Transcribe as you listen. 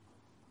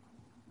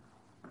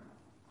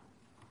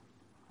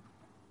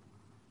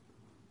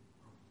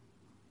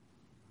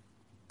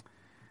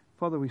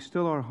Father, we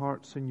still our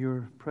hearts in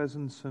your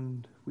presence,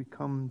 and we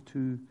come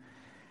to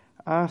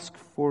ask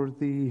for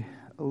the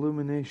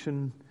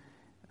illumination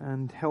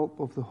and help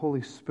of the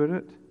Holy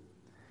Spirit.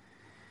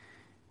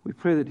 We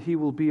pray that he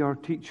will be our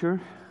teacher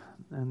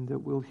and that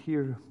we'll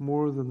hear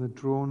more than the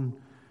drone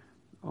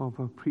of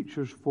a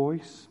preacher's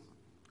voice.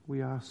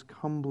 We ask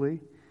humbly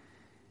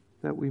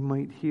that we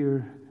might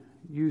hear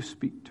you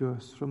speak to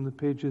us from the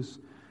pages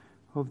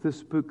of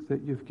this book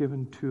that you've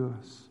given to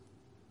us.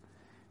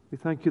 We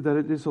thank you that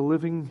it is a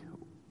living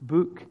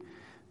book,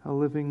 a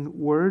living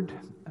word,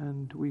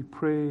 and we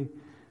pray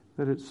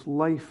that its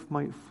life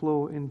might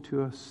flow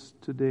into us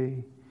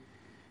today.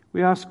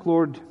 We ask,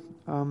 Lord,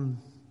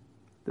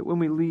 that when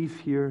we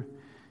leave here,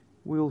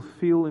 we'll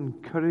feel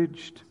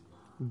encouraged,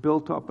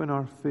 built up in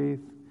our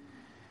faith,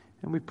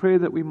 and we pray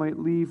that we might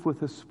leave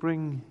with a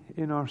spring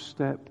in our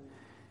step,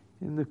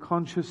 in the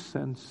conscious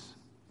sense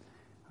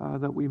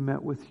that we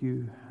met with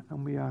you.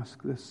 And we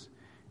ask this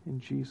in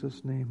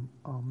Jesus' name.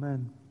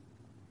 Amen.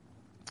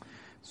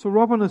 So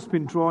Robin has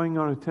been drawing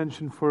our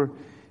attention for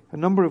a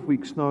number of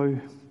weeks now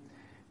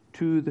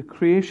to the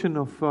creation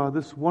of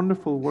this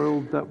wonderful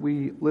world that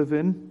we live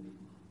in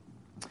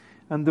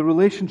and the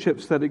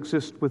relationships that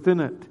exist within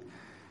it.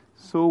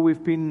 So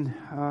we've been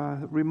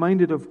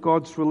reminded of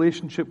God's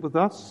relationship with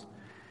us.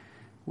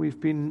 We've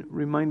been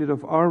reminded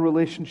of our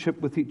relationship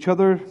with each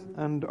other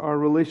and our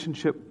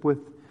relationship with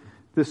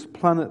this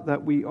planet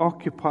that we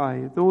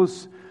occupy.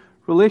 Those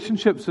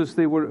relationships, as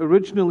they were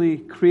originally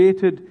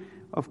created,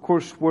 of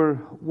course, were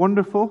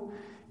wonderful.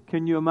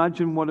 Can you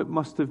imagine what it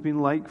must have been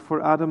like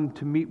for Adam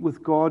to meet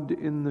with God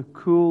in the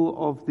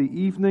cool of the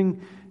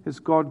evening as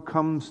God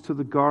comes to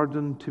the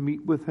garden to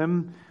meet with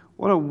him?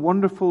 What a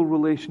wonderful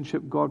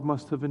relationship God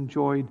must have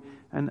enjoyed,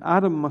 and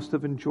Adam must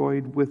have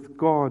enjoyed with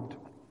God.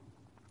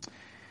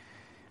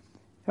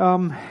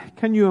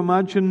 Can you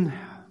imagine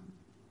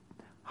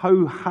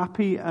how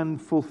happy and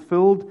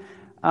fulfilled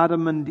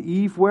Adam and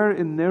Eve were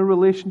in their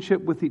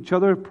relationship with each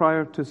other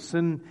prior to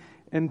sin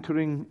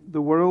entering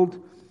the world?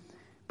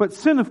 But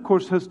sin, of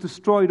course, has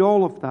destroyed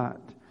all of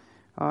that.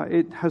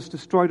 It has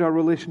destroyed our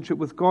relationship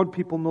with God.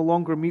 People no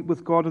longer meet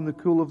with God in the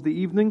cool of the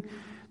evening.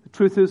 The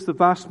truth is, the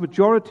vast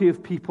majority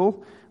of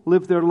people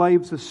live their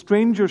lives as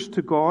strangers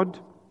to God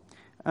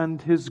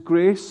and His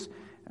grace,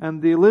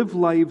 and they live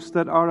lives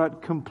that are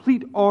at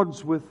complete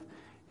odds with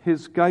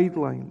His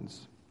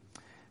guidelines.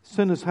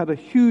 Sin has had a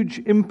huge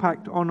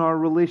impact on our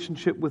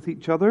relationship with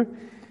each other.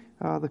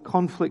 The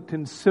conflict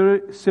in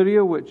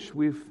Syria, which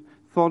we've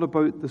thought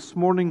about this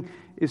morning,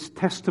 is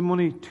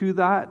testimony to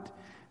that.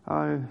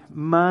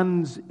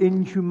 Man's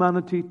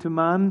inhumanity to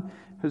man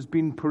has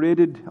been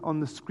paraded on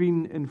the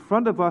screen in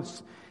front of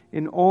us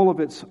in all of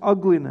its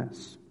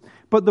ugliness.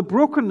 But the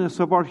brokenness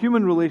of our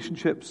human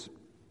relationships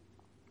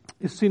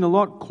is seen a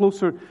lot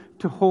closer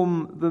to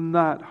home than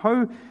that.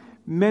 How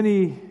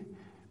many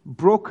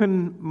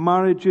broken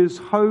marriages,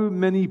 how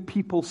many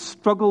people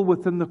struggle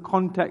within the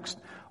context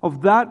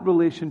of that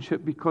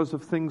relationship because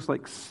of things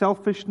like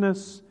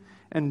selfishness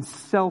and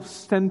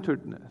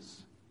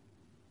self-centeredness.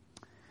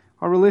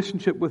 Our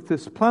relationship with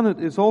this planet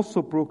is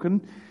also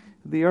broken.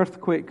 The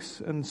earthquakes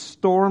and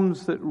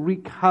storms that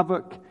wreak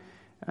havoc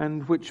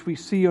and which we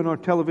see on our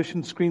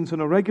television screens on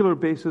a regular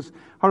basis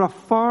are a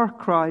far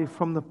cry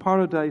from the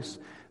paradise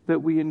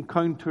that we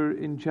encounter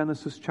in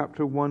Genesis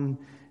chapter 1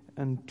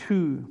 and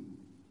 2.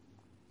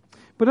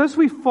 But as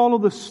we follow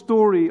the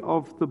story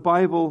of the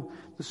Bible,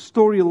 the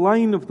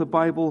storyline of the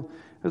Bible,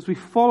 as we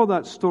follow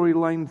that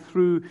storyline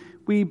through,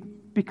 we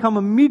become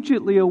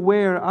immediately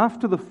aware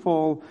after the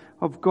fall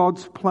of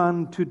God's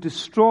plan to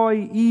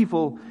destroy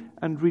evil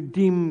and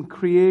redeem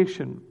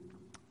creation.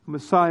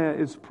 Messiah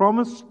is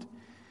promised,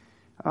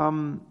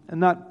 and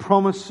that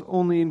promise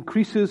only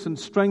increases and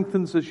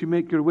strengthens as you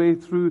make your way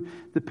through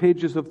the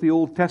pages of the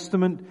Old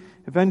Testament.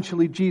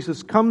 Eventually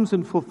Jesus comes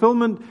in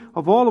fulfillment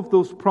of all of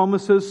those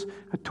promises.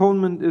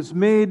 Atonement is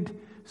made.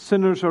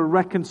 Sinners are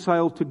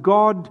reconciled to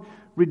God.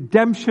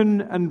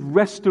 Redemption and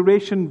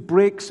restoration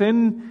breaks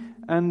in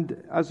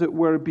and, as it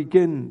were,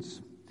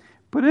 begins.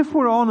 But if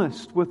we're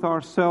honest with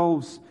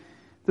ourselves,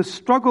 the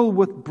struggle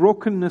with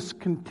brokenness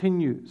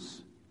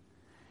continues.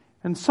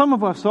 And some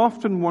of us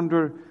often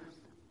wonder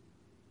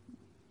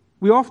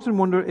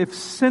if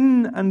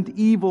sin and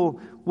evil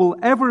will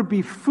ever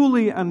be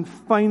fully and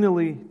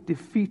finally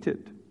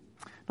defeated.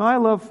 Now, I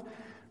love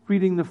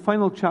reading the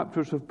final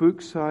chapters of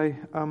books. I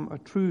am a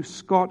true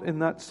Scot in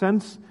that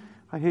sense.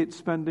 I hate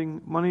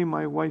spending money.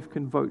 My wife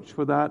can vouch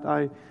for that.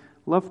 I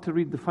love to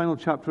read the final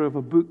chapter of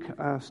a book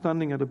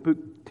standing at a book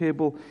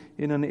table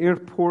in an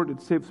airport. It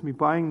saves me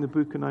buying the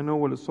book, and I know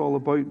what it's all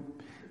about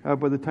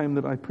by the time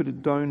that I put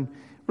it down.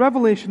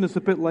 Revelation is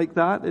a bit like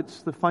that.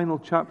 It's the final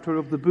chapter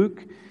of the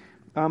book.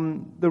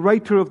 The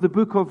writer of the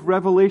book of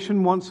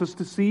Revelation wants us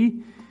to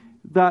see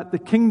that the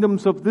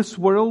kingdoms of this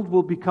world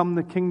will become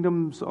the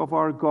kingdoms of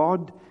our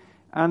God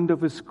and of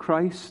His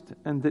Christ,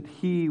 and that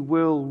He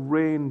will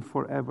reign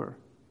forever.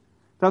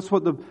 That's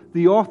what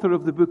the author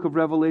of the book of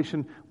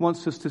Revelation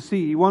wants us to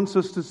see. He wants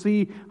us to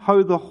see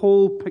how the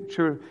whole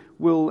picture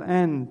will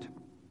end.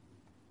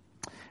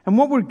 And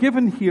what we're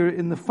given here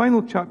in the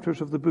final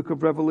chapters of the book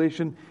of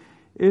Revelation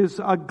is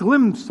a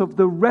glimpse of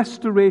the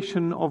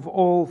restoration of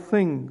all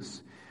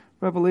things.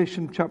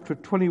 Revelation chapter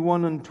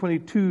 21 and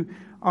 22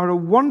 are a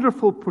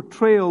wonderful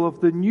portrayal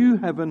of the new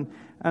heaven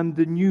and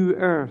the new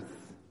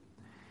earth.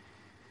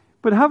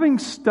 But having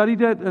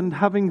studied it and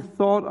having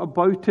thought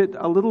about it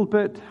a little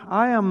bit,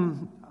 I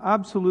am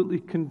absolutely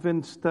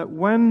convinced that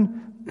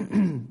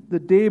when the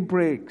day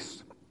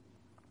breaks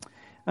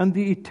and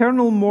the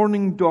eternal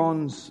morning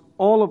dawns,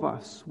 all of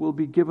us will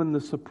be given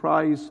the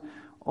surprise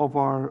of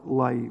our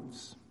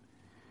lives.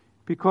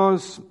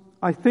 Because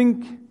I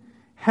think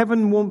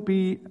heaven won't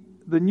be,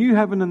 the new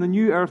heaven and the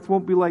new earth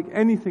won't be like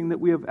anything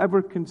that we have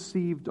ever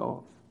conceived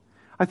of.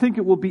 I think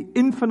it will be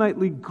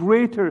infinitely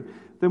greater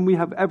than we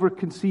have ever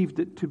conceived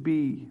it to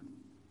be.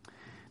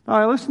 Now,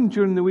 I listened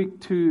during the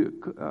week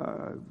to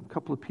a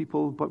couple of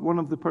people, but one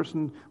of the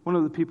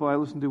people I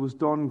listened to was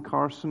Don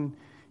Carson.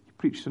 He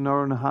preached an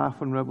hour and a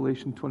half on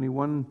Revelation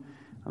 21.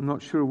 I'm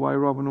not sure why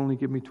Robin only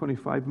gave me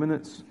 25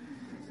 minutes.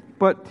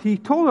 But he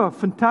told a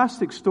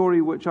fantastic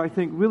story which I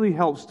think really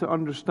helps to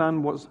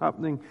understand what's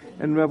happening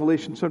in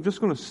Revelation. So I'm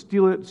just going to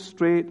steal it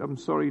straight. I'm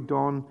sorry,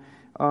 Don.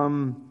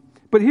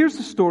 But here's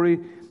the story.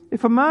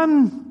 If a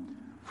man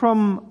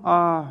from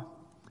a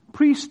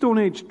pre-Stone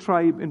Age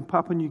tribe in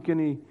Papua New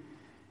Guinea,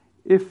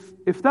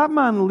 if that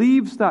man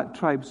leaves that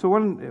tribe, so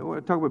when I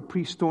talk about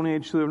pre-Stone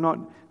Age, so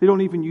they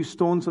don't even use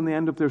stones on the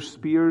end of their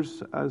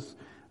spears as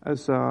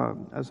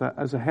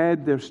a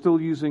head. They're still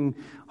using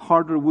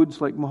harder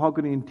woods like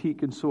mahogany and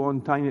teak and so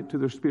on, tying it to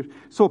their spears.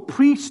 So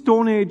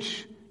pre-Stone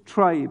Age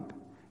tribe.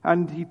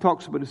 And he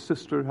talks about his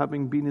sister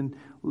having been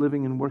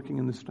living and working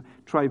in this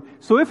tribe.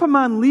 So if a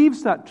man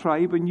leaves that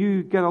tribe and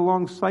you get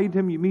alongside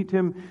him, you meet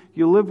him,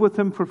 you live with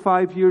him for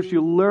 5 years,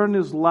 you learn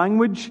his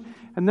language,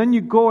 and then you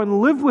go and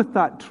live with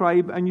that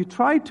tribe and you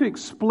try to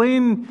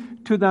explain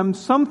to them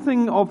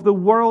something of the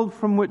world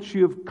from which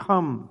you have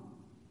come.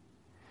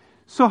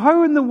 So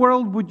how in the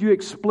world would you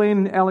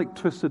explain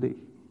electricity?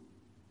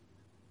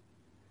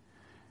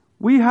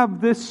 We have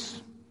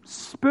this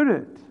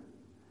spirit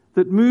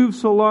that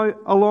moves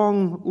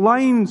along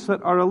lines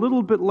that are a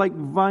little bit like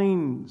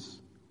vines.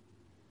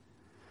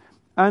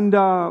 And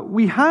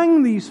we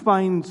hang these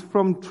vines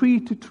from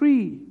tree to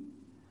tree.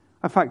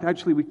 In fact,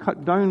 actually, we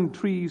cut down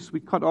trees, we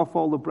cut off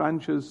all the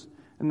branches,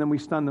 and then we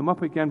stand them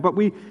up again. But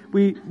we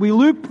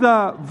loop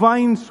the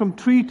vines from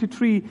tree to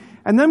tree,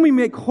 and then we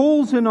make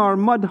holes in our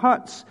mud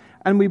huts,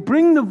 and we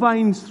bring the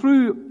vines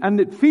through, and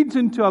it feeds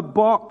into a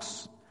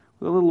box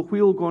with a little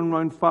wheel going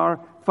around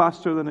far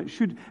faster than it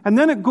should. And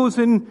then it goes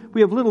in,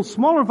 we have little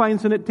smaller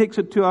vines, and it takes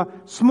it to a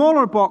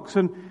smaller box,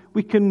 and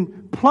we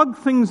can plug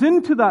things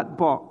into that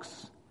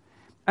box.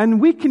 And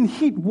we can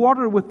heat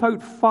water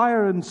without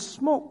fire and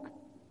smoke.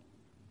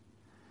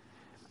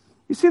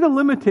 You see the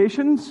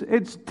limitations?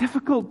 It's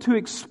difficult to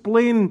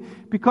explain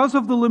because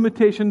of the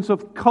limitations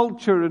of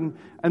culture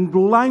and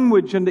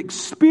language and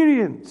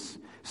experience.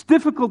 It's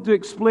difficult to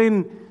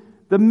explain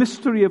the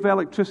mystery of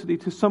electricity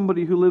to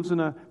somebody who lives in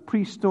a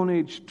pre-Stone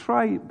Age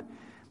tribe.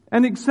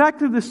 And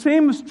exactly the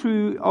same is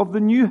true of the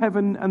new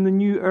heaven and the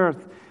new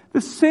earth. The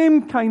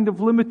same kind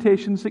of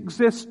limitations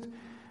exist.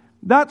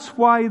 That's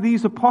why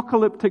these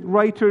apocalyptic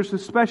writers,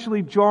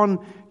 especially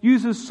John,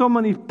 uses so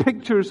many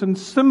pictures and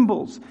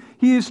symbols.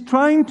 He is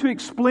trying to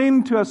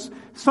explain to us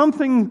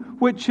something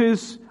which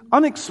is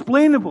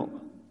unexplainable,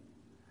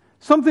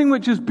 something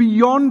which is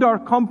beyond our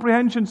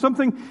comprehension,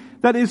 something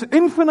that is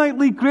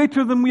infinitely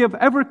greater than we have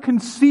ever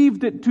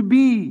conceived it to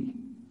be.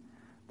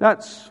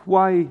 That's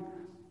why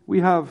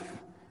we have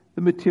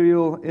the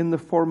material in the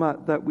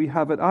format that we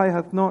have it. Eye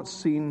hath not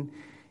seen,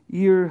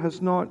 ear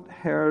has not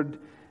heard,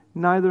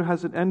 neither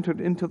has it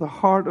entered into the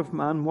heart of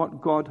man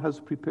what God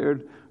has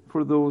prepared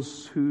for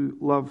those who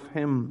love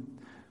Him.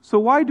 So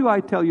why do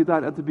I tell you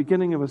that at the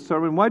beginning of a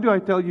sermon? Why do I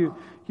tell you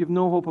you have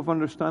no hope of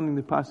understanding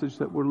the passage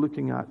that we're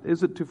looking at?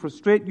 Is it to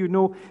frustrate you?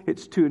 No,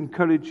 it's to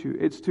encourage you.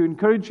 It's to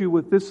encourage you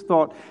with this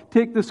thought.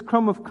 Take this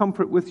crumb of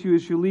comfort with you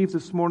as you leave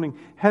this morning.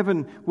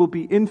 Heaven will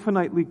be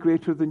infinitely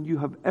greater than you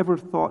have ever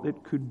thought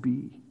it could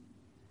be.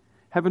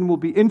 Heaven will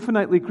be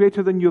infinitely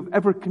greater than you have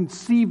ever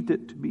conceived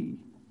it to be.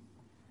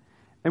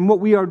 And what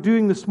we are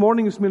doing this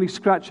morning is merely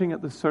scratching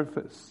at the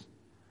surface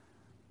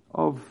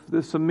of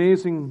this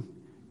amazing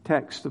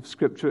text of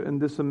Scripture in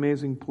this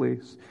amazing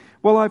place.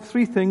 Well, I have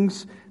 3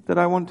 things that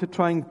I want to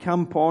try and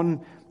camp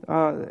on.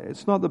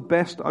 It's not the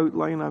best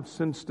outline I've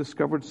since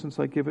discovered since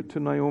I gave it to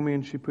Naomi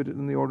and she put it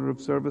in the order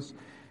of service.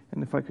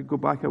 And if I could go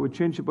back, I would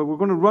change it. But we're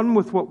going to run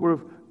with what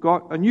we've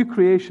got, a new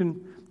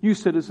creation, new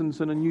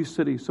citizens, and a new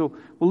city. So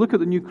we'll look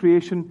at the new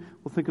creation.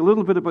 We'll think a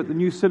little bit about the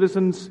new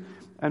citizens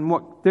and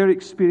what their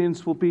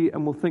experience will be.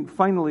 And we'll think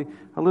finally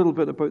a little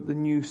bit about the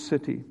new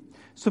city.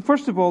 So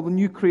first of all, the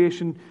new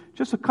creation,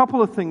 just a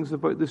couple of things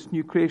about this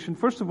new creation.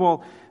 First of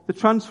all, the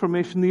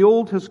transformation. The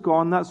old has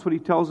gone. That's what he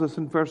tells us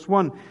in verse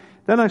 1.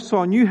 Then I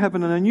saw a new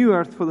heaven and a new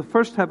earth, for the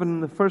first heaven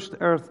and the first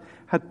earth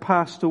had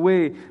passed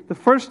away. The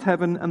first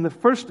heaven and the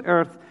first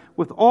earth,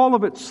 with all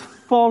of its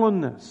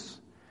fallenness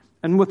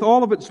and with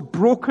all of its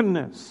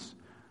brokenness,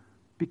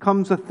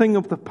 becomes a thing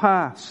of the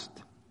past.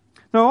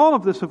 Now, all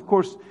of this, of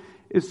course,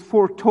 is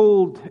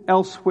foretold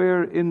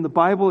elsewhere in the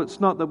Bible. It's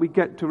not that we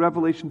get to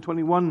Revelation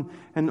 21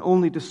 and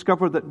only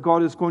discover that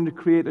God is going to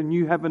create a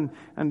new heaven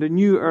and a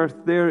new earth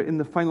there in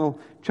the final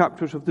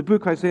chapters of the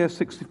book. Isaiah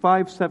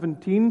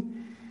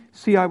 65:17.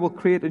 See, I will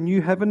create a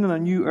new heaven and a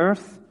new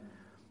earth.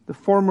 The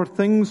former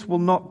things will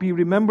not be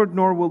remembered,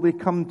 nor will they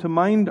come to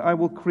mind. I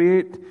will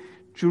create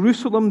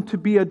Jerusalem to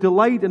be a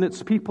delight and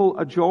its people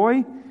a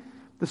joy.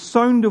 The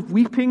sound of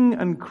weeping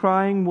and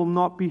crying will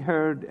not be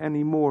heard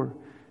anymore.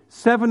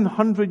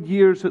 700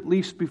 years at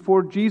least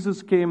before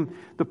Jesus came,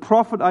 the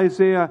prophet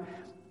Isaiah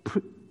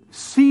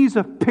sees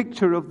a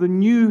picture of the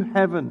new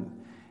heaven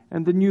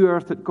and the new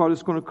earth that God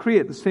is going to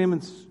create. The same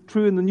is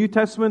true in the New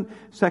Testament.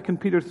 2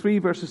 Peter 3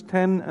 verses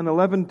 10 and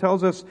 11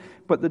 tells us,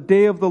 "But the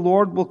day of the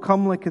Lord will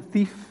come like a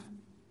thief.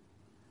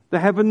 The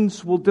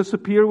heavens will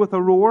disappear with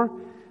a roar.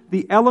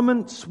 The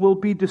elements will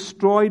be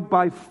destroyed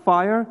by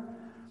fire.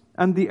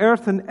 And the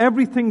earth and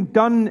everything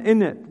done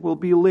in it will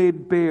be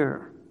laid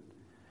bare."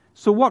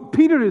 So what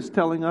Peter is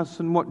telling us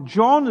and what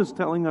John is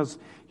telling us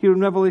here in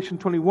Revelation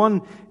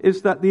 21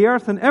 is that the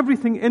earth and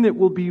everything in it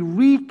will be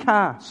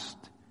recast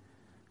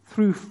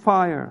through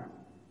fire.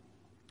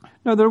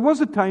 Now, there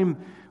was a time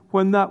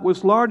when that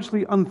was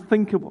largely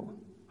unthinkable.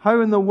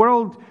 How in the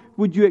world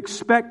would you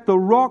expect the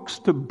rocks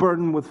to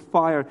burn with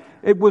fire?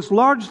 It was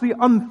largely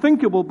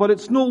unthinkable, but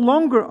it's no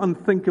longer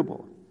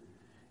unthinkable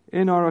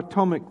in our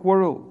atomic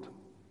world.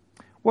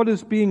 What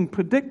is being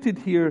predicted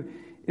here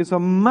is a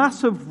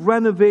massive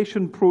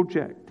renovation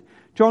project.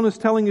 John is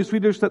telling his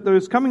readers that there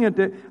is coming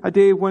a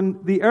day when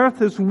the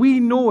earth as we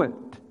know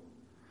it,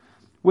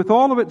 with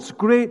all of its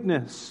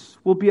greatness,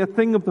 will be a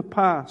thing of the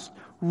past.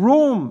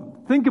 Rome,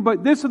 think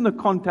about this in the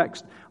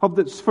context of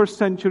its first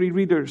century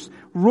readers.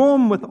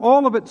 Rome, with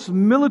all of its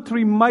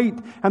military might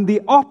and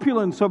the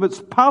opulence of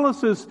its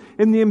palaces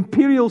in the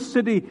imperial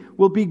city,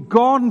 will be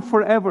gone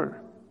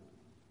forever.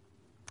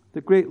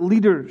 The great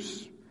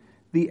leaders,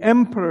 the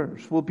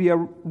emperors, will be a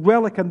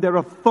relic, and their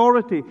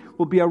authority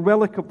will be a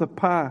relic of the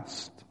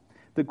past.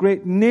 The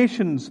great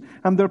nations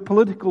and their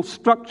political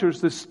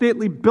structures, the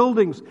stately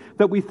buildings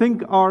that we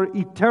think are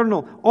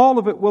eternal, all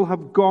of it will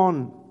have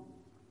gone.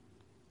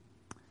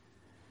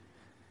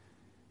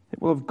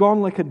 It will have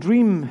gone like a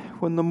dream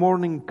when the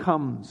morning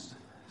comes.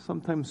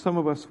 Sometimes some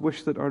of us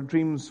wish that our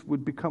dreams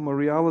would become a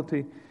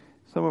reality.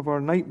 Some of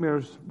our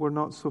nightmares we're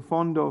not so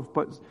fond of,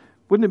 but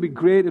wouldn't it be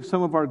great if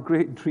some of our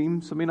great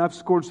dreams, I've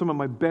scored some of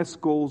my best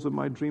goals in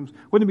my dreams.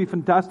 Wouldn't it be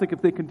fantastic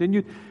if they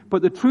continued?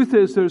 But the truth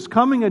is, there's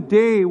coming a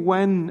day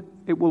when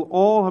it will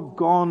all have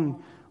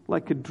gone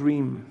like a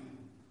dream.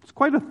 It's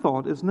quite a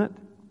thought, isn't it?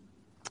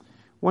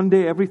 One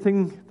day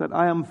everything that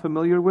I am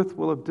familiar with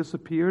will have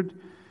disappeared.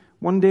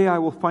 One day I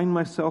will find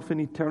myself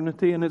in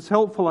eternity. And it's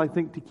helpful, I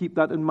think, to keep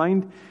that in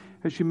mind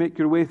as you make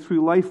your way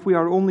through life. We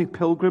are only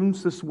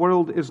pilgrims. This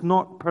world is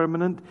not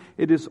permanent.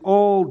 It is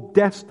all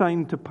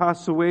destined to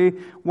pass away.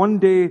 One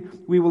day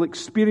we will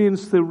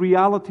experience the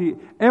reality.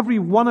 Every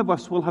one of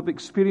us will have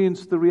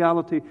experienced the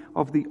reality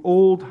of the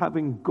old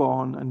having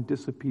gone and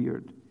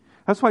disappeared.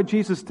 That's why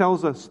Jesus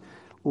tells us,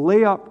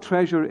 lay up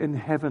treasure in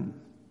heaven.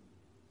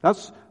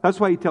 That's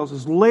why he tells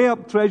us, lay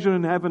up treasure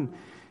in heaven,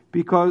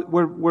 because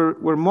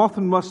where moth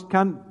and rust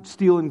can't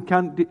steal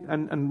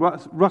and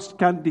rust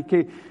can't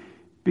decay.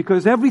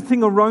 Because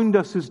everything around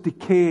us is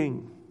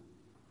decaying.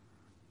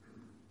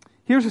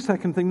 Here's the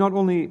second thing. Not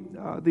only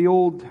the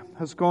old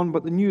has gone,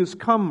 but the new has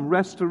come,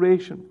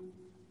 restoration.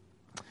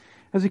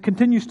 As he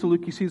continues to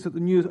look, he sees that a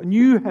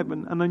new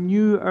heaven and a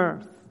new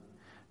earth.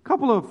 A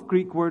couple of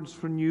Greek words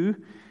for new.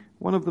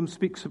 One of them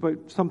speaks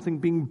about something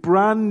being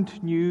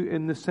brand new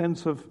in the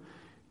sense of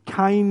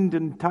kind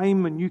and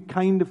time, a new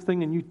kind of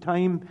thing, a new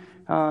time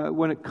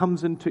when it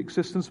comes into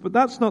existence. But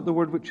that's not the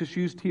word which is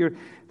used here.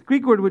 The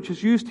Greek word which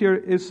is used here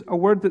is a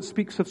word that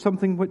speaks of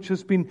something which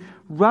has been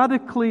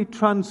radically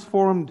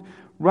transformed,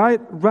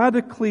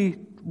 radically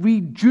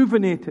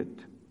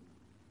rejuvenated.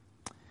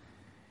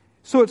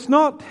 So it's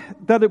not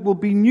that it will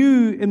be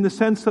new in the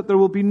sense that there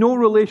will be no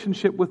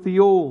relationship with the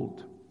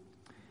old.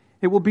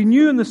 It will be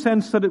new in the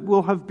sense that it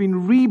will have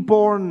been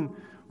reborn,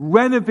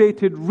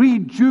 renovated,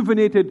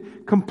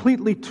 rejuvenated,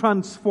 completely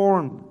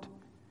transformed.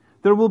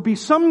 There will be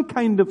some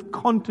kind of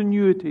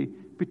continuity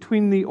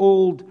between the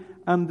old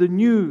and the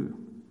new.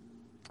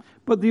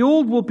 But the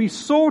old will be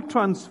so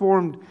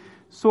transformed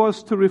so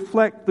as to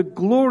reflect the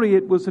glory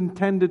it was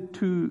intended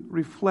to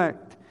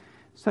reflect.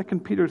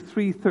 2 Peter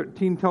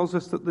 3:13 tells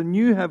us that the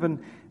new heaven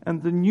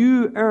and the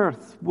new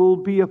earth will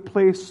be a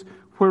place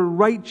where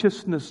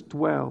righteousness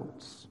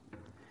dwells.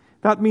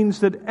 That means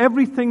that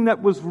everything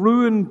that was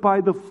ruined by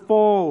the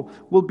fall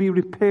will be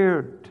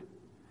repaired.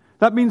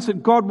 That means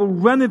that God will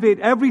renovate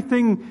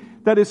everything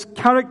that is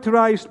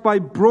characterized by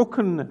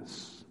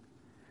brokenness,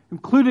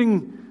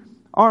 including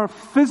our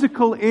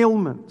physical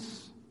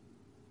ailments.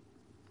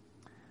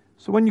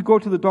 So when you go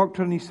to the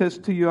doctor and he says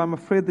to you, I'm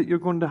afraid that you're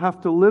going to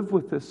have to live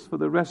with this for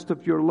the rest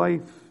of your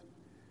life,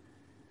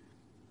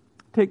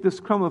 take this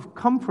crumb of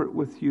comfort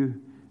with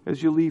you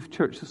as you leave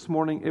church this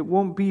morning. It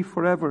won't be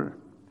forever.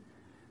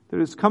 There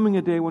is coming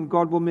a day when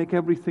God will make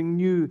everything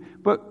new.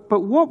 But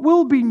what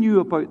will be new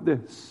about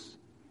this?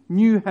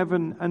 New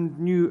heaven and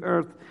new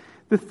earth.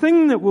 The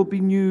thing that will be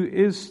new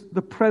is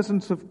the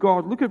presence of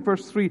God. Look at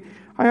verse 3.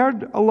 I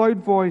heard a loud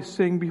voice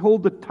saying,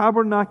 "Behold, the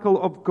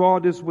tabernacle of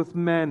God is with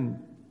men.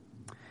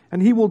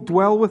 And He will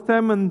dwell with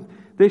them, and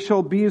they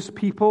shall be His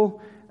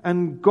people.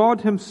 And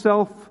God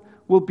Himself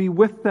will be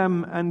with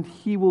them, and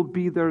He will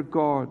be their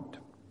God."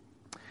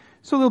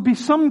 So there'll be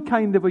some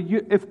kind of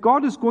if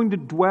God is going to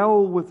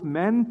dwell with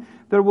men,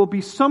 there will be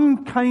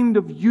some kind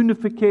of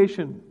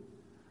unification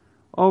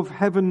of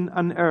heaven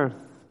and earth.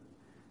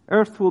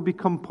 Earth will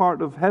become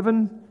part of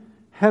heaven.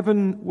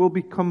 Heaven will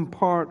become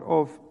part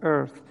of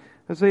earth.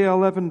 Isaiah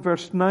 11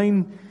 verse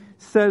 9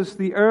 says,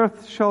 "The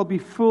earth shall be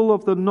full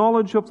of the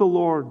knowledge of the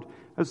Lord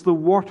as the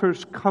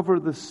waters cover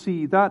the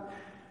sea." That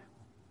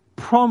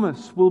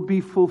promise will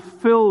be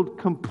fulfilled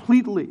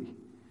completely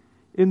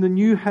in the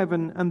new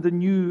heaven and the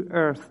new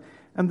earth.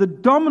 And the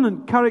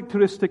dominant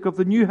characteristic of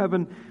the new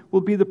heaven will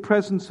be the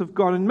presence of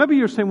God. And maybe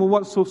you're saying, well,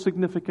 what's so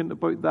significant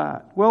about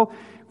that? Well,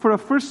 for a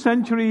first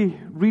century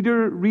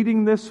reader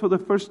reading this for the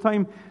first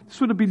time, this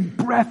would have been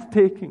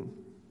breathtaking.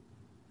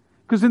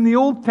 Because in the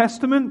Old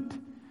Testament,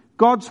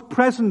 God's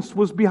presence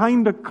was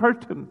behind a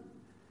curtain.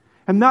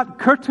 And that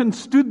curtain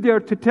stood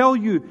there to tell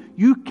you,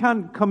 you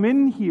can't come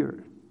in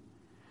here.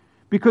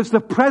 Because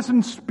the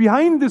presence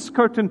behind this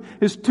curtain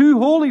is too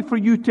holy for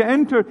you to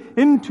enter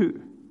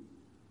into.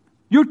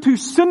 You're too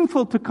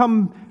sinful to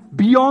come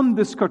beyond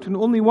this curtain.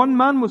 Only one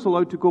man was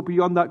allowed to go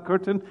beyond that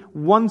curtain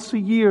once a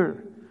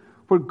year,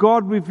 where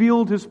God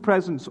revealed His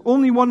presence.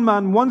 Only one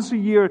man once a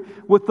year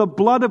with the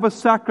blood of a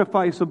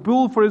sacrifice, a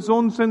bull for his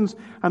own sins,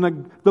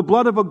 and the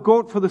blood of a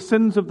goat for the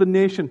sins of the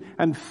nation.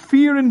 And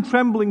fear and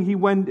trembling he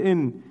went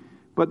in.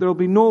 But there will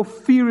be no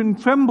fear and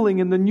trembling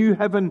in the new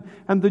heaven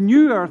and the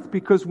new earth,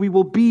 because we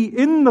will be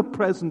in the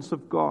presence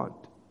of God.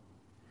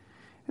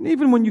 And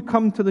even when you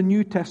come to the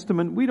New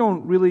Testament, we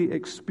don't really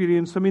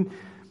experience,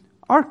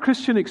 our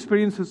Christian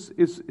experience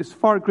is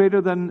far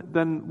greater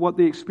than what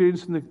they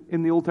experienced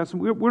in the Old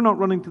Testament. We're not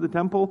running to the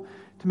temple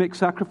to make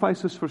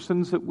sacrifices for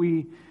sins that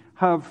we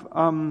have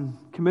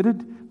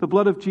committed. The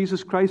blood of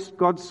Jesus Christ,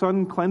 God's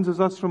Son, cleanses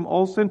us from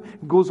all sin,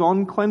 goes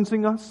on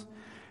cleansing us.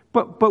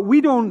 But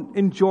we don't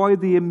enjoy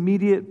the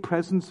immediate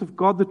presence of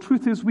God. The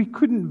truth is, we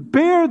couldn't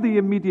bear the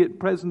immediate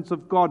presence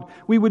of God.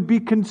 We would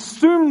be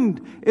consumed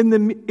in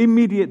the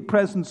immediate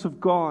presence of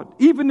God.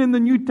 Even in the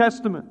New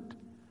Testament,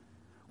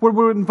 where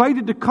we're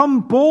invited to come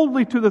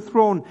boldly to the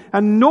throne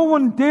and no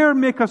one dare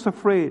make us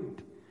afraid.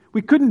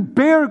 We couldn't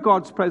bear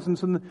God's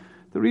presence. And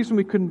the reason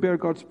we couldn't bear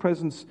God's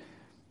presence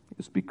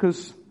is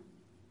because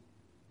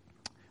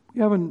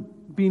we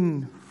haven't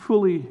been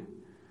fully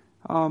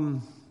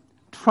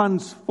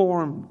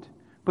transformed.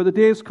 But the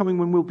day is coming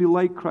when we'll be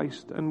like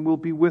Christ and we'll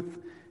be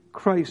with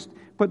Christ.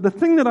 But the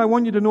thing that I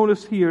want you to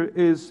notice here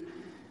is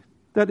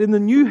that in the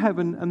new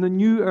heaven and the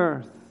new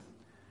earth,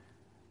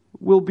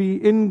 we'll be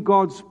in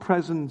God's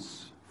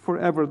presence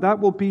forever. That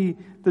will be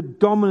the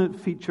dominant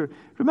feature.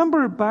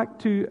 Remember back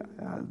to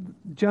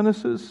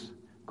Genesis?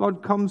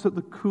 God comes at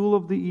the cool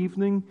of the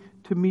evening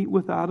to meet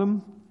with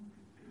Adam.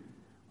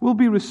 We'll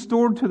be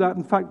restored to that.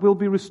 In fact, we'll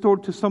be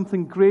restored to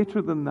something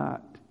greater than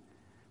that.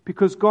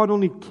 Because God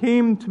only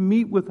came to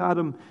meet with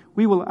Adam,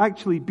 we will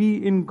actually be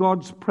in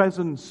God's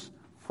presence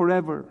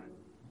forever.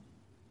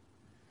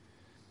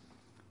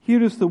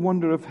 Here is the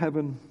wonder of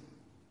heaven.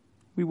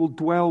 We will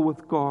dwell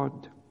with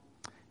God.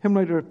 Hymn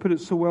writer put it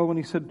so well when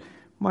he said,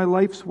 "My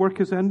life's work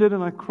is ended,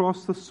 and I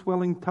cross the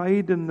swelling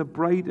tide. In the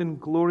bright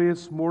and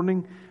glorious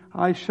morning,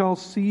 I shall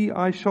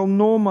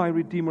know my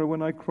Redeemer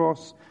when I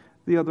cross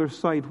the other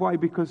side." Why?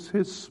 Because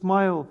His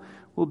smile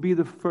will be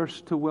the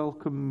first to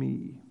welcome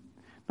me.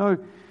 Now,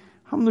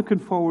 I'm looking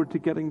forward to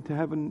getting to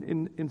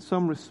heaven in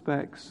some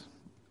respects.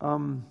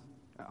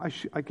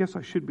 I guess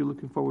I should be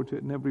looking forward to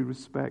it in every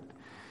respect.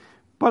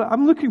 But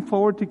I'm looking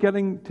forward to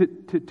getting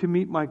to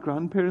meet my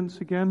grandparents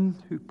again,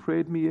 who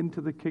prayed me into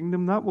the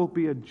kingdom. That will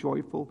be a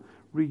joyful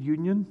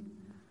reunion.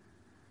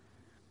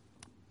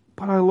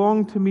 But I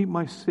long to meet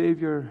my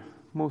Savior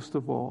most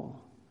of all.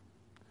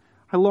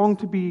 I long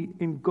to be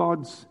in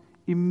God's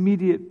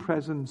immediate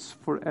presence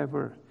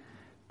forever.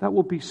 That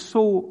will be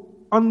so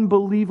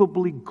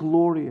unbelievably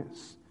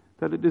glorious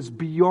that it is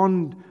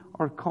beyond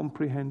our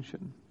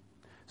comprehension.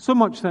 So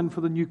much then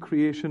for the new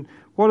creation.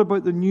 What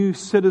about the new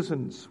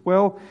citizens?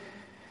 Well,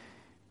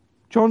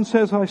 John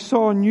says, "I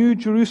saw a new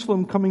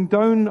Jerusalem coming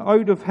down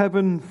out of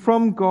heaven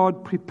from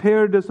God,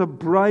 prepared as a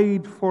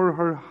bride for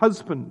her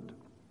husband."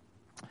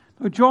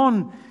 Now,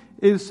 John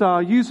is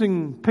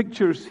using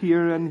pictures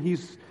here, and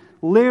he's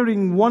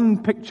layering one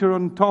picture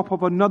on top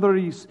of another.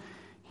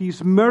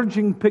 He's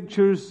merging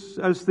pictures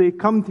as they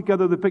come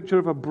together, the picture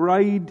of a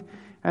bride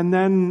and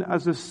then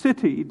as a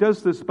city. He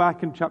does this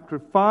back in chapter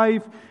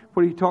 5,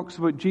 where he talks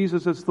about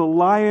Jesus as the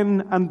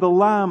lion and the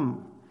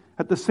lamb.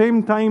 At the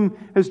same time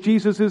as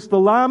Jesus is the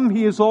lamb,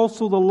 He is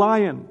also the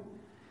lion.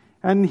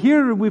 And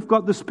here we've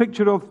got this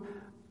picture of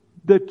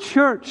the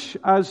church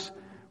as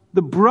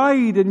the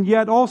bride and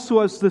yet also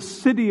as the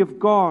city of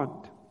God.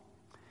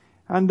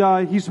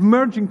 And he's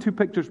merging two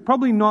pictures.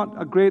 Probably not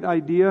a great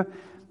idea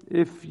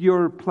if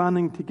you're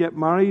planning to get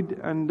married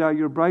and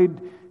your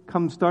bride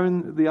comes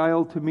down the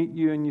aisle to meet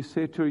you and you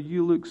say to her,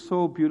 "You look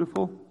so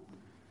beautiful.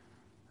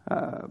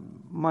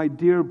 My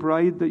dear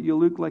bride, that you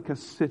look like a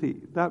city."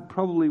 That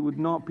probably would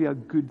not be a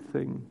good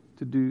thing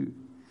to do.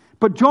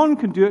 But John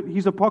can do it.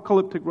 He's an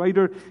apocalyptic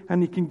writer,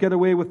 and he can get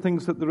away with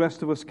things that the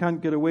rest of us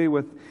can't get away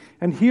with.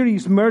 And here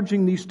he's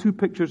merging these two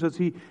pictures as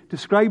he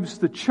describes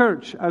the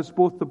church as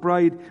both the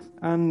bride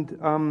and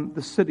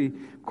the city.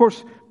 Of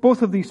course,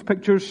 both of these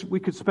pictures we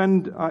could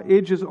spend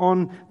ages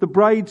on. The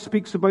bride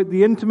speaks about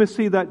the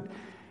intimacy that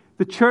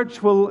the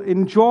church will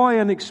enjoy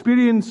and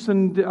experience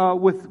and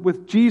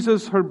with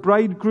Jesus, her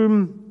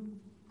bridegroom.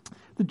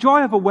 The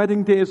joy of a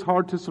wedding day is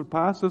hard to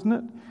surpass, isn't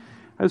it?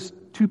 As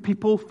two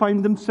people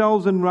find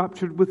themselves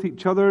enraptured with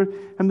each other,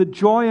 and the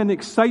joy and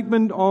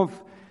excitement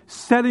of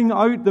setting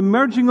out, the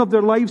merging of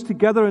their lives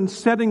together and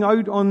setting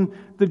out on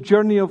the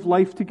journey of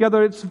life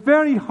together. It's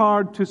very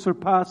hard to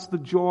surpass the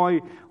joy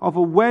of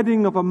a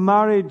wedding, of a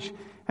marriage,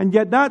 and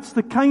yet that's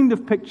the kind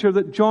of picture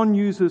that John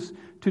uses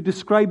to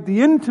describe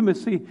the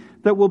intimacy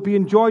that will be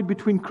enjoyed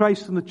between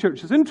Christ and the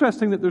church. It's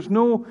interesting that there's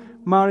no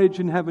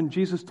marriage in heaven.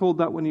 Jesus told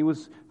that when he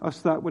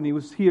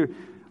was here.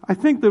 I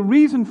think the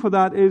reason for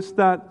that is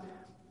that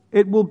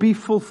it will be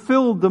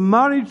fulfilled. The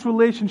marriage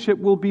relationship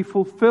will be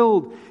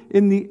fulfilled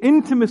in the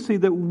intimacy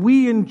that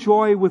we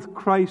enjoy with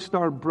Christ,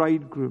 our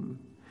bridegroom.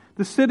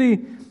 The city,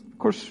 of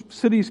course,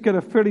 cities get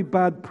a fairly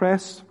bad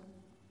press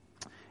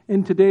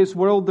in today's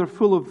world. They're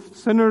full of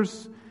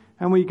sinners,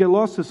 and when you get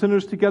lots of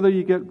sinners together,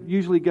 you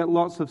usually get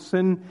lots of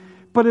sin.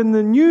 But in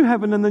the new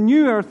heaven and the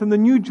new earth and the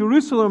new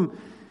Jerusalem,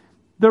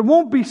 there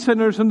won't be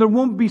sinners and there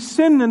won't be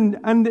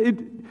sin,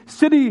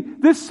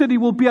 this city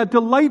will be a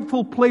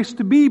delightful place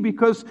to be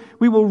because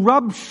we will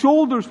rub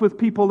shoulders with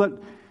people that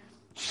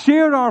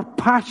share our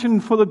passion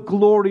for the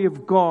glory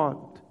of God.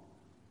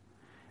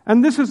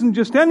 And this isn't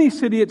just any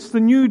city, it's the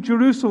new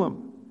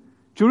Jerusalem.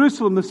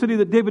 Jerusalem, the city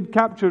that David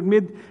captured,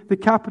 made the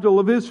capital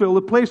of Israel,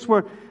 the place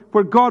where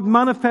God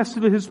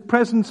manifested His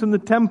presence in the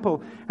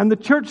temple. And the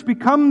church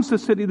becomes the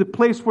city, the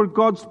place where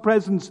God's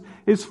presence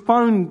is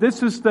found.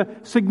 This is the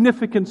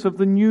significance of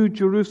the new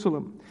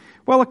Jerusalem.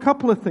 Well, a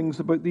couple of things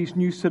about these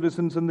new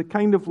citizens and the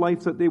kind of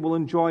life that they will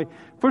enjoy.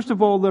 First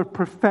of all, their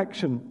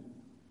perfection.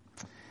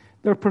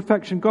 Their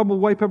perfection. God will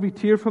wipe every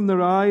tear from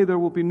their eye. There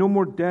will be no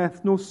more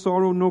death, no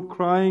sorrow, no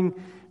crying,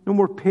 no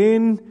more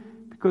pain,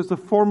 because the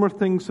former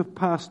things have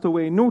passed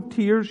away. No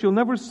tears. You'll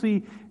never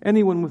see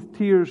anyone with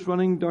tears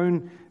running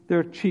down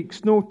their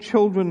cheeks. No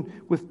children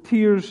with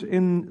tears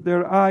in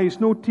their eyes.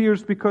 No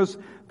tears because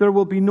there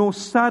will be no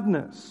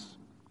sadness.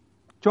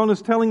 John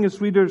is telling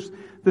his readers,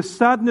 the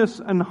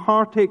sadness and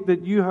heartache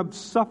that you have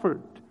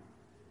suffered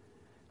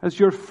as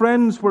your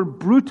friends were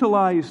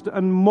brutalized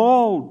and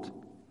mauled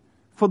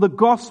for the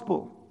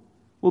gospel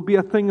will be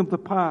a thing of the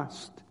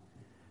past.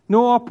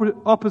 No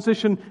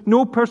opposition,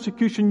 no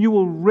persecution. You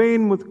will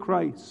reign with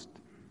Christ.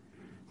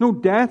 No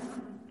death,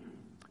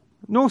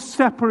 no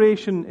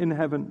separation in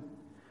heaven.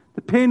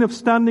 The pain of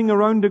standing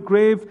around a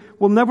grave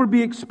will never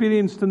be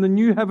experienced in the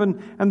new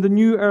heaven and the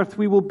new earth.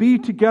 We will be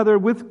together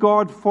with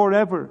God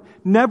forever,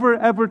 never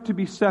ever to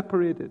be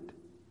separated.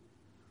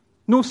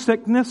 No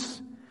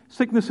sickness.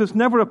 Sickness is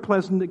never a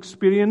pleasant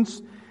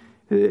experience.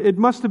 It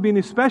must have been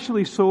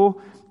especially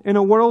so in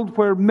a world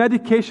where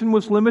medication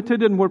was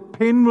limited and where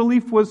pain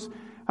relief was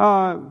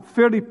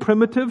fairly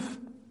primitive.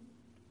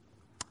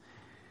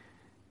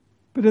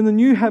 But in the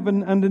new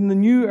heaven and in the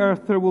new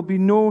earth, there will be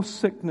no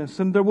sickness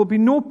and there will be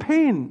no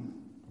pain.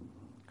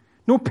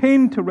 No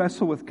pain to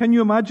wrestle with. Can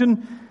you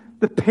imagine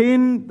the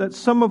pain that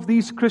some of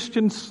these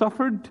Christians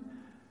suffered?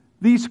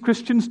 These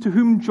Christians to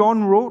whom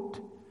John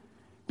wrote,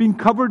 being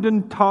covered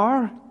in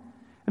tar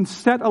and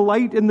set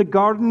alight in the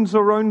gardens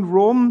around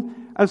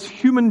Rome as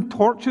human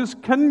torches.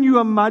 Can you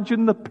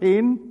imagine the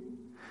pain?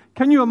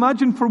 Can you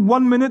imagine for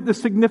 1 minute the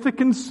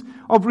significance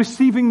of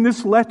receiving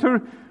this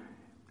letter?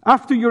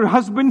 After your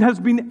husband has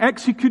been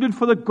executed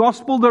for the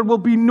gospel, there will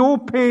be no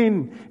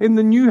pain in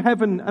the new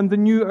heaven and the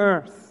new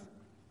earth.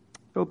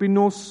 There will be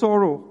no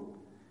sorrow.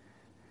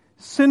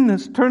 Sin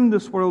has turned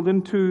this world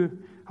into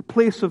a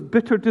place of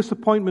bitter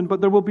disappointment, but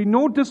there will be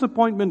no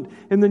disappointment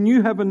in the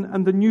new heaven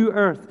and the new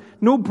earth.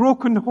 No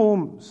broken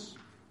homes.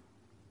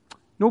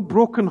 No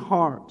broken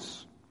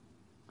hearts.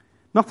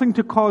 Nothing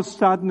to cause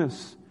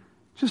sadness.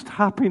 Just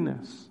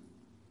happiness.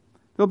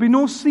 There'll be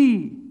no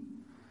sea.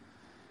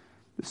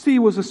 The sea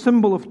was a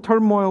symbol of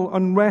turmoil,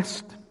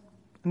 unrest,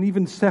 and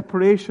even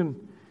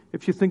separation.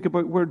 If you think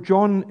about where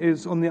John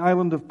is on the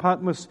island of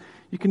Patmos,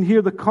 you can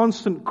hear the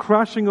constant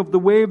crashing of the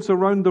waves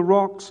around the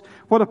rocks.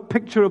 What a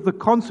picture of the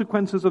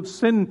consequences of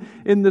sin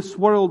in this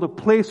world, a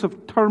place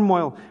of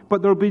turmoil.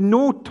 But there will be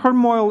no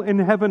turmoil in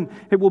heaven.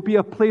 It will be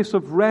a place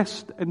of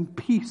rest and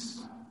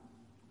peace.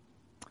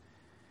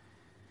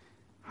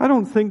 I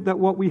don't think that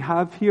what we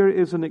have here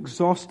is an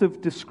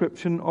exhaustive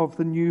description of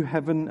the new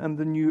heaven and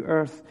the new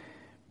earth.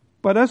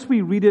 But as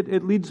we read it,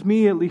 it leads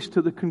me at least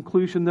to the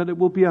conclusion that it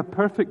will be a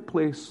perfect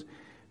place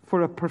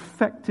for a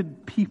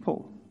perfected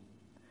people.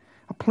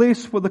 A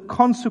place where the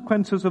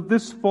consequences of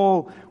this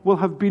fall will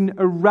have been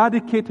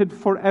eradicated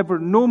forever.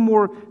 No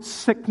more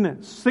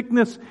sickness.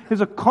 Sickness is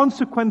a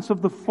consequence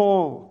of the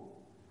fall.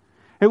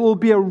 It will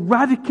be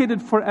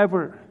eradicated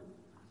forever.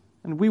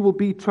 And we will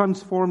be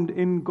transformed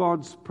in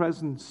God's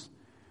presence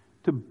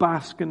to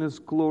bask in His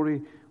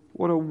glory.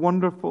 What a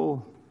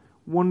wonderful,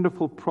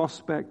 wonderful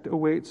prospect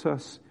awaits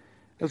us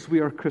as we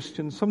are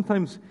Christians.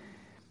 Sometimes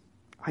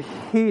I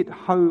hate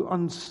how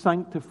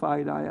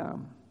unsanctified I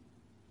am.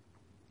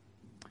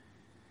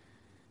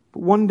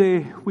 But one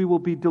day we will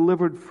be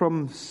delivered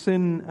from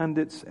sin and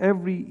its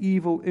every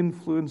evil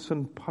influence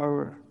and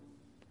power.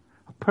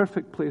 A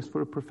perfect place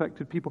for a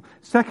perfected people.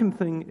 Second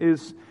thing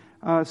is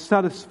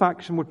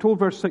satisfaction. We're told,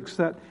 verse 6,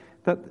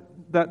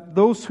 that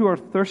those who are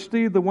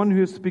thirsty, the one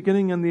who is the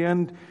beginning and the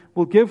end,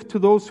 will give to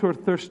those who are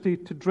thirsty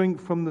to drink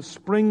from the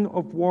spring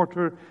of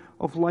water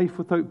of life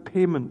without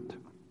payment.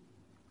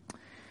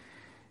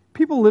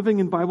 People living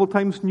in Bible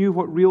times knew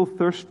what real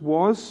thirst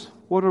was.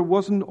 Water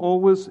wasn't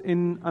always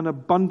in an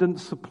abundant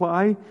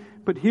supply,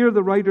 but here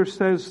the writer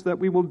says that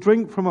we will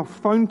drink from a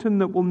fountain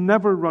that will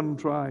never run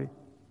dry.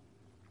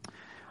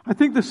 I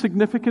think the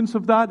significance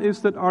of that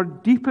is that our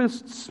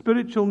deepest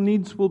spiritual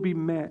needs will be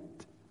met.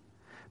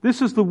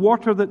 This is the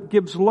water that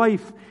gives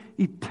life,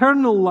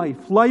 eternal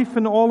life, life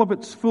in all of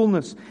its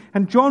fullness.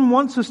 And John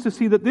wants us to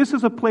see that this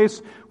is a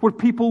place where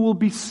people will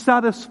be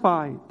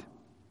satisfied.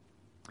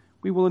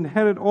 We will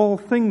inherit all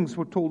things,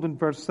 we're told in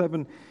verse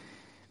 7.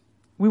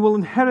 We will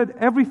inherit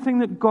everything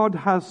that God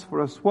has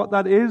for us. What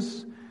that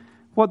is,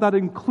 what that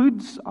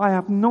includes, I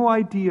have no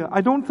idea.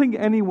 I don't think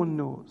anyone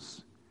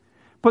knows.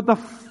 But the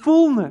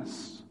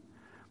fullness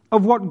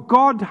of what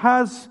God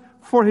has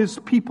for His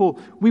people,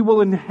 we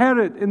will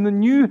inherit in the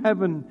new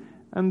heaven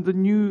and the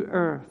new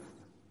earth.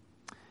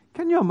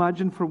 Can you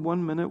imagine for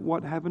 1 minute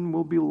what heaven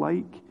will be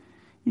like,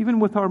 even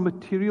with our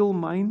material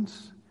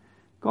minds?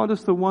 God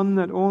is the one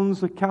that owns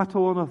the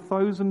cattle on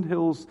 1,000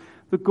 hills.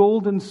 The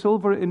gold and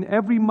silver in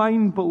every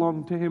mine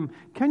belong to Him.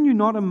 Can you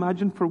not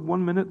imagine for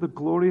 1 minute the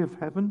glory of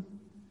heaven?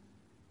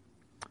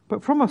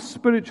 But from a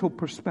spiritual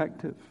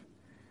perspective,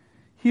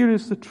 here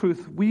is the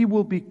truth. We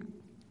will be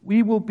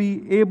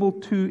able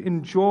to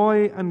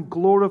enjoy and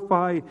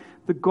glorify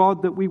the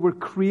God that we were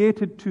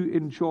created to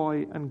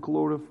enjoy and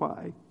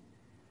glorify.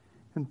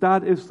 And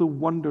that is the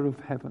wonder of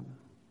heaven.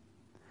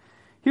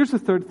 Here's the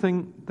third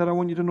thing that I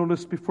want you to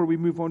notice before we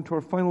move on to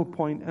our final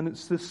point, and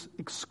it's this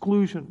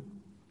exclusion.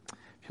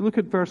 If you look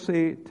at verse 8,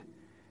 it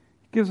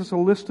gives us a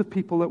list of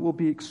people that will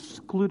be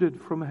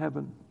excluded from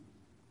heaven.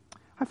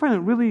 I find it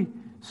really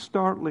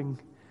startling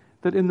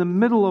that in the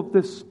middle of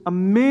this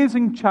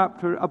amazing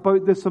chapter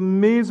about this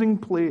amazing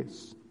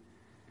place,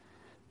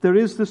 there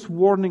is this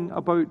warning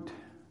about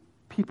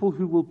people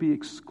who will be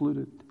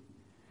excluded.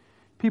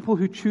 People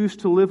who choose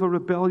to live a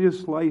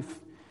rebellious life.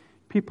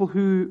 People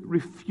who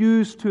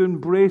refuse to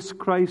embrace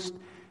Christ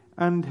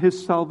and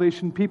His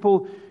salvation.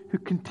 People who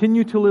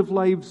continue to live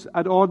lives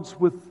at odds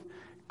with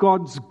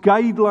God's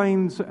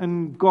guidelines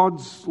and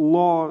God's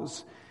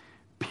laws.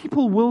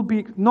 People will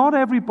be... Not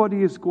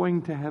everybody is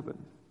going to heaven.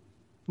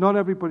 Not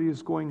everybody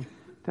is going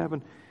to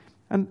heaven.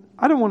 And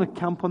I don't want to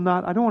camp on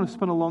that. I don't want to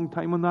spend a long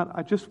time on that.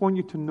 I just want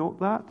you to note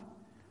that.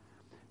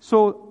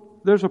 So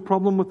there's a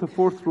problem with the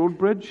Forth Road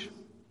Bridge.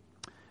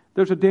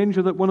 There's a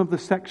danger that one of the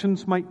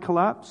sections might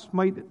collapse,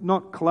 might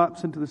not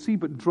collapse into the sea,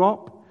 but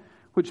drop,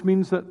 which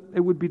means that it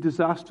would be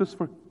disastrous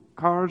for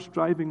cars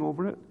driving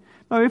over it.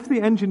 Now, if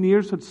the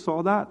engineers had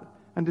saw that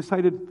and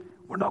decided,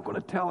 we're not going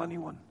to tell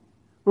anyone,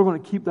 we're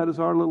going to keep that as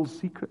our little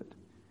secret,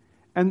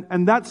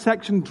 and that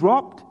section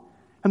dropped,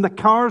 and the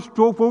cars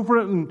drove over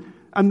it,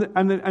 and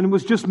it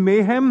was just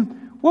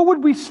mayhem, what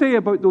would we say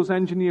about those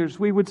engineers?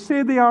 We would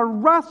say they are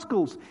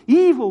rascals,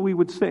 evil, we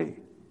would say.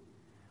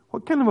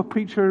 What kind of a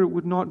preacher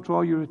would not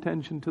draw your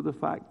attention to the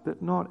fact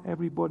that not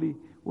everybody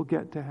will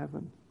get to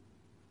heaven?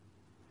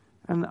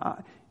 And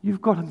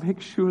you've got to make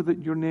sure that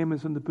your name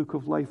is in the book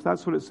of life.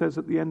 That's what it says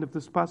at the end of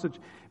this passage.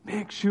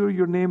 Make sure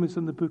your name is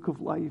in the book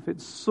of life.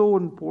 It's so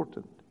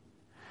important.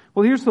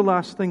 Well, here's the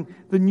last thing.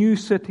 The new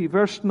city.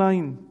 Verse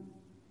 9.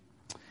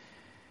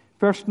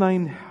 Verse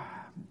 9.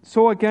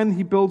 So again,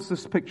 he builds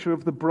this picture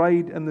of the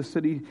bride and the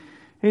city.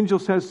 Angel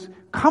says,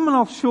 come and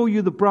I'll show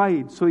you the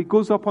bride. So he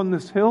goes up on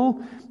this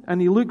hill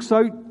and he looks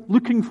out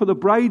looking for the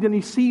bride and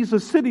he sees a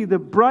city. The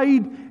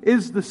bride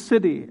is the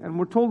city. And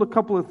we're told a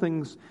couple of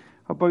things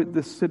about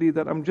this city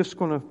that I'm just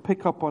going to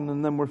pick up on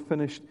and then we're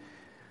finished.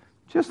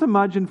 Just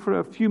imagine for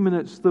a few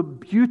minutes the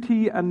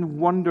beauty and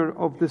wonder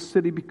of this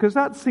city, because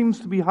that seems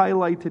to be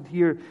highlighted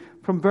here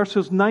from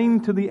verses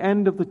 9 to the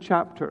end of the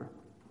chapter.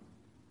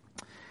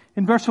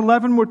 In verse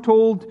 11 we're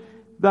told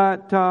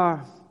that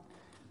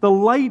the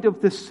light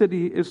of this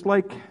city is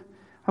like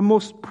a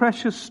most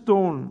precious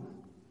stone.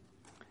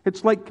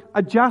 It's like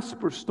a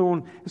jasper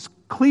stone, as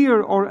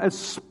clear or as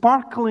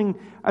sparkling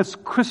as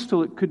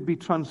crystal, it could be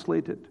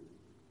translated.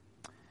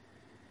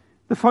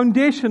 The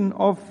foundations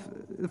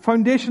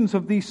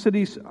of these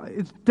cities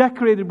is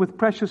decorated with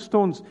precious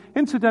stones.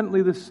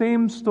 Incidentally, the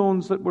same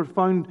stones that were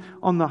found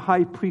on the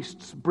high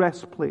priest's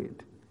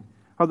breastplate.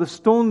 are the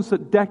stones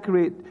that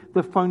decorate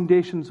the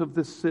foundations of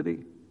this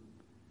city.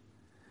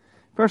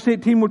 Verse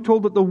 18, we're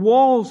told that the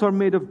walls are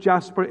made of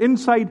jasper.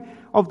 Inside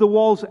of the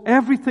walls,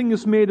 everything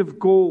is made of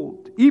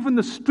gold. Even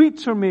the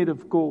streets are made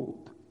of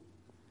gold.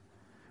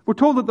 We're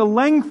told that the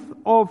length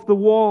of the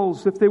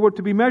walls, if they were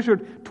to be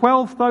measured,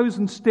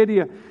 12,000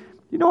 stadia.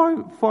 You know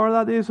how far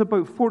that is?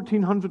 About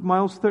 1,400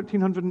 miles,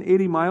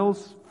 1,380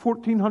 miles.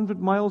 1,400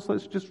 miles,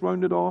 let's just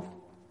round it off.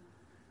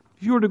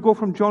 If you were to go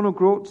from John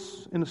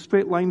O'Groats in a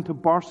straight line to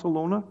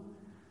Barcelona,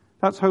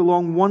 that's how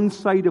long one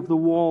side of the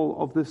wall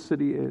of this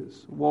city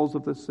is, walls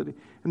of this city.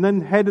 And then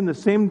head in the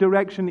same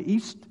direction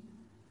east,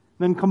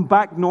 then come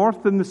back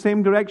north in the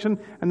same direction,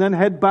 and then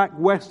head back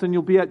west, and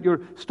you'll be at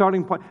your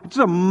starting point. It's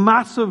a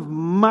massive,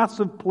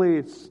 massive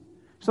place.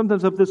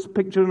 Sometimes we have this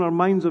picture in our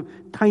minds of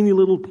tiny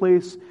little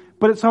place,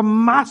 but it's a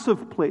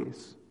massive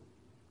place.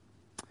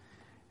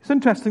 It's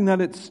interesting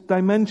that its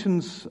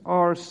dimensions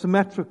are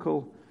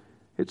symmetrical.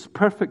 It's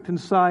perfect in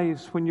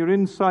size. When you're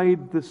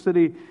inside the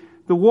city,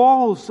 the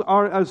walls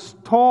are as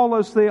tall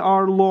as they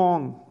are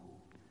long.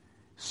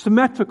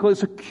 Symmetrical.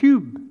 It's a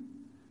cube.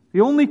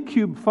 The only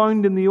cube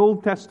found in the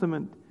Old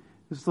Testament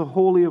is the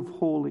Holy of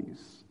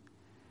Holies.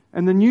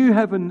 And the new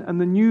heaven and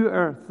the new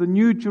earth, the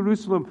new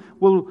Jerusalem,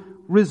 will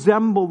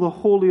resemble the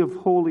Holy of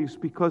Holies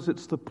because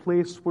it's the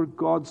place where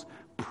God's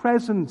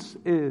presence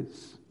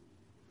is.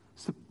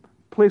 It's the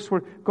place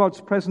where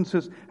God's presence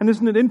is. And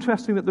isn't it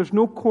interesting that there's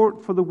no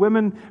court for the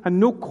women and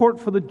no court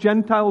for the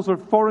Gentiles or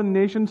foreign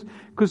nations?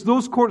 Because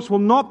those courts will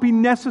not be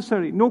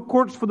necessary. No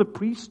courts for the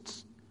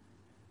priests.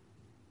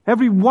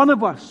 Every one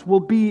of us will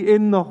be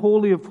in the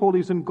Holy of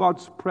Holies in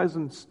God's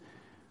presence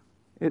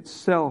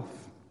itself.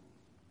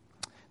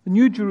 The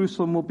New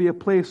Jerusalem will be a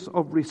place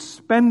of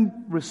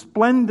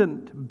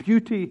resplendent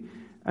beauty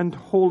and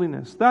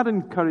holiness. That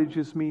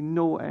encourages me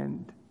no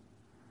end.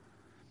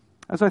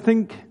 As I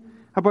think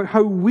about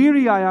how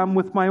weary I am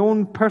with my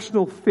own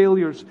personal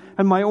failures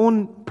and my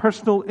own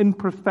personal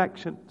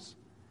imperfections,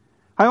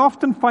 I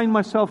often find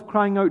myself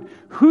crying out,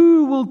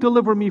 who will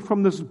deliver me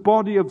from this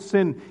body of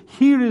sin?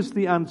 Here is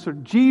the answer.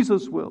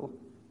 Jesus will.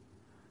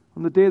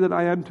 On the day that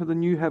I enter the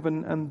new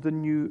heaven and the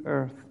new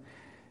earth.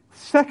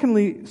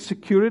 Secondly,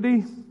 security.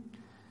 I'm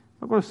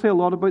not going to say a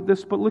lot about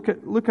this, but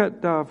look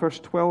at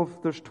verse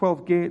 12. There's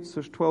 12 gates.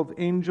 There's 12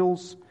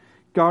 angels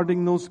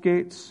guarding those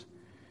gates.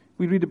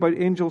 We read about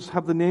angels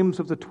have the names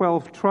of the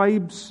 12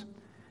 tribes.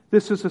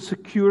 This is a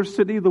secure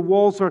city. The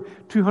walls are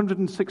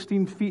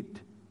 216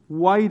 feet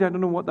wide. I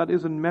don't know what that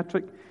is in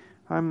metric.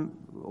 I'm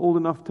old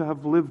enough to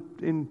have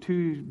lived in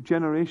 2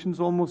 generations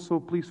almost, so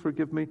please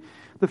forgive me.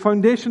 The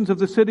foundations of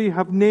the city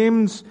have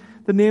names,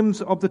 the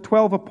names of the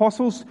 12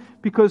 apostles,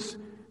 because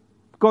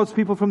God's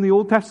people from the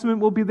Old Testament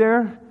will be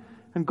there,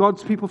 and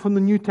God's people from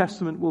the New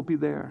Testament will be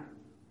there.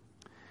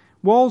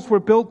 Walls were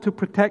built to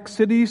protect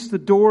cities. The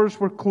doors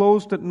were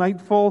closed at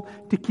nightfall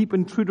to keep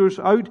intruders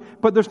out.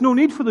 But there's no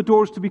need for the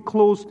doors to be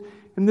closed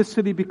in this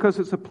city because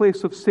it's a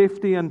place of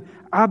safety and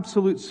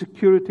absolute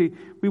security.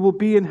 We will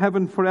be in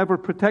heaven forever,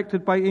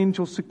 protected by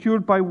angels,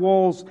 secured by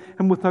walls,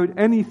 and without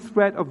any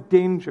threat of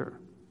danger.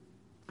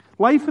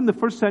 Life in the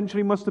first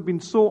century must have been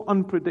so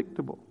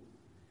unpredictable.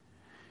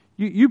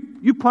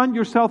 You plant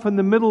yourself in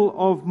the middle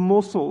of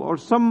Mosul or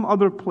some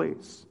other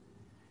place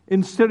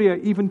in Syria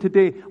even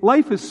today.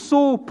 Life is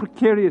so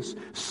precarious,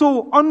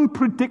 so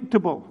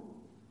unpredictable.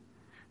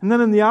 And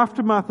then in the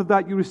aftermath of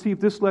that, you receive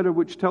this letter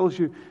which tells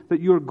you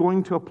that you are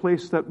going to a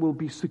place that will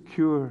be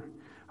secure,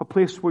 a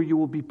place where you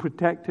will be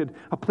protected,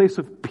 a place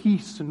of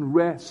peace and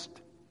rest.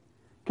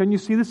 Can you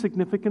see the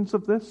significance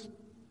of this?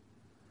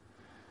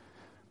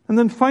 And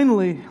then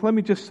finally, let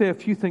me just say a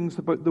few things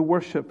about the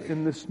worship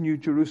in this new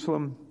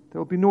Jerusalem. There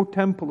will be no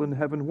temple in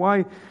heaven.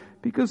 Why?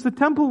 Because the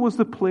temple was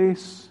the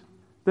place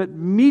that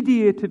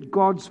mediated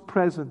God's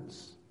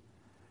presence.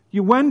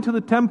 You went to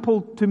the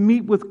temple to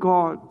meet with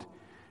God,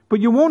 but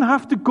you won't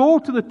have to go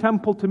to the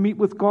temple to meet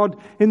with God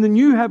in the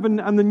new heaven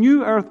and the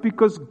new earth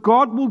because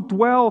God will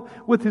dwell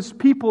with His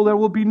people. There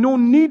will be no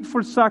need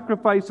for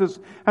sacrifices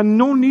and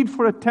no need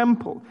for a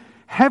temple.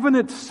 Heaven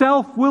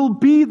itself will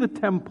be the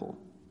temple.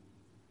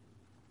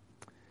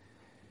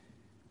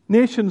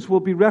 Nations will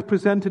be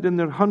represented in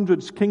their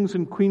hundreds. Kings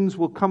and queens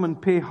will come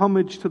and pay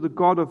homage to the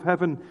God of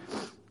heaven.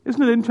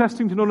 Isn't it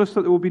interesting to notice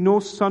that there will be no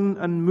sun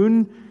and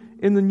moon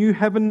in the new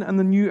heaven and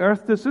the new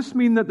earth? Does this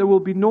mean that there will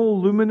be no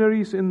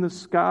luminaries in the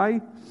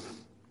sky?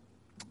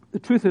 The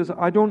truth is,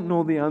 I don't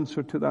know the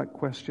answer to that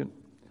question.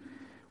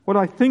 What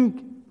I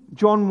think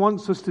John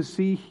wants us to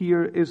see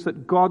here is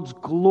that God's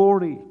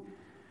glory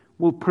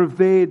will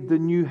pervade the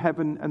new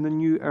heaven and the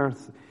new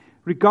earth.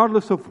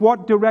 Regardless of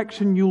what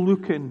direction you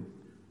look in,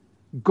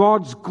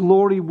 God's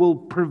glory will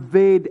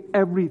pervade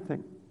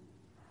everything.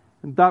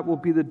 And that will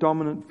be the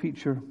dominant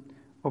feature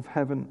of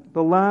heaven.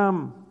 The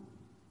Lamb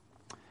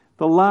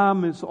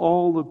is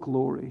all the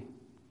glory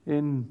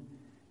in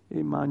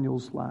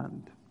Emmanuel's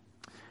land.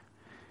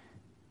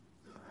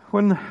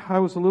 When I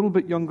was a little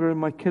bit younger and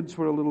my kids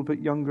were a little bit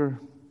younger,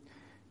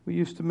 we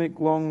used to make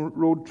long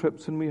road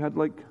trips and we had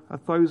like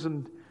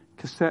 1,000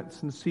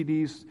 cassettes and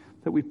CDs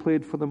that we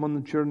played for them on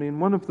the journey. And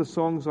one of the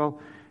songs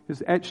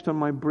is etched on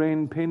my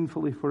brain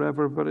painfully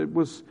forever, but it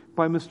was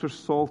by Mr.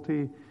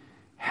 Salty.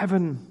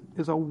 Heaven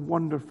is a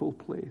wonderful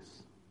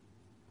place,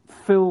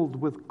 filled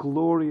with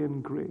glory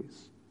and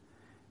grace.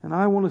 And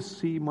I want to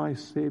see my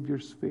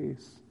Savior's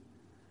face,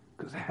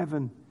 because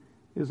heaven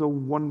is a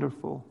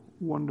wonderful,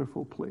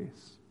 wonderful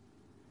place.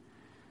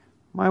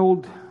 My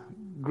old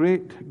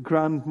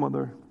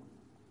great-grandmother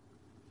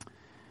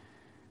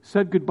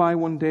said goodbye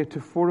one day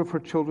to 4 of her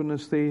children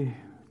as they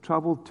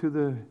traveled to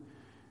the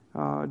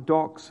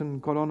docks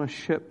and got on a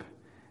ship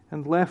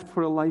and left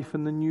for a life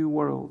in the New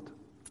World.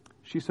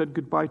 She said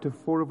goodbye to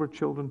 4 of her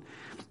children.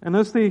 And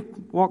as they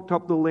walked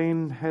up the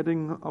lane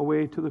heading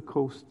away to the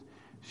coast,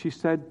 she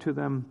said to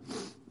them,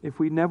 "If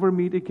we never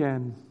meet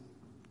again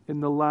in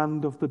the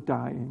land of the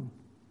dying,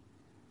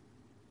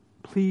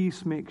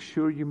 please make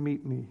sure you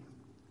meet me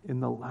in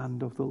the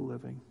land of the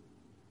living."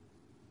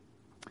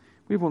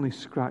 We've only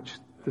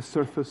scratched the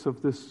surface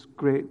of this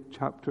great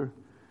chapter.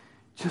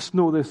 Just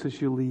know this as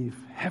you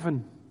leave.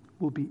 Heaven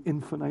will be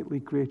infinitely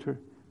greater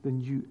than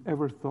you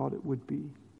ever thought it would be.